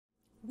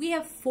We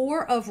have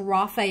 4 of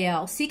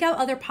Raphael. Seek out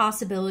other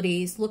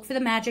possibilities. Look for the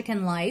magic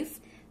in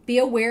life. Be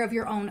aware of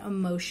your own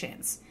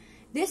emotions.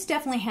 This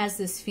definitely has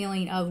this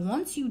feeling of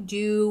once you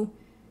do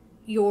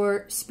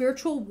your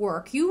spiritual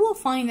work, you will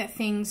find that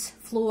things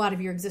flow out of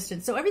your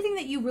existence. So everything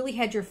that you really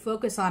had your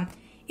focus on,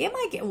 it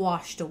might get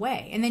washed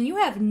away. And then you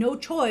have no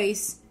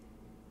choice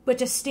but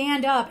to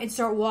stand up and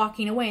start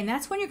walking away. And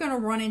that's when you're going to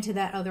run into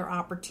that other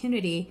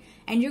opportunity.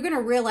 And you're going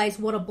to realize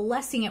what a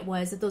blessing it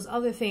was that those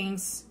other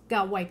things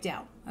got wiped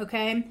out.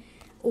 Okay?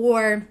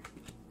 Or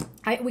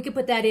we could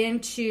put that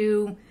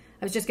into,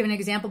 I was just giving an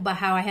example about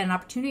how I had an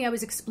opportunity I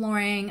was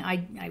exploring.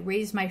 I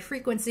raised my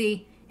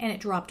frequency and it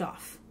dropped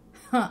off.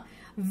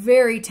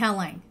 Very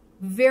telling.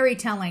 Very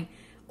telling.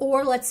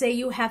 Or let's say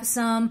you have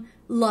some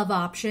love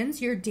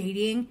options. You're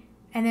dating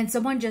and then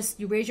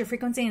you raise your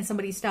frequency and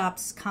somebody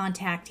stops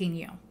contacting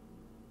you.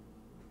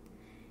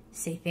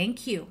 Say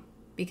thank you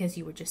because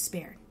you were just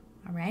spared.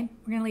 All right?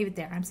 We're going to leave it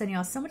there. I'm sending you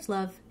all so much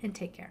love and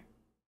take care.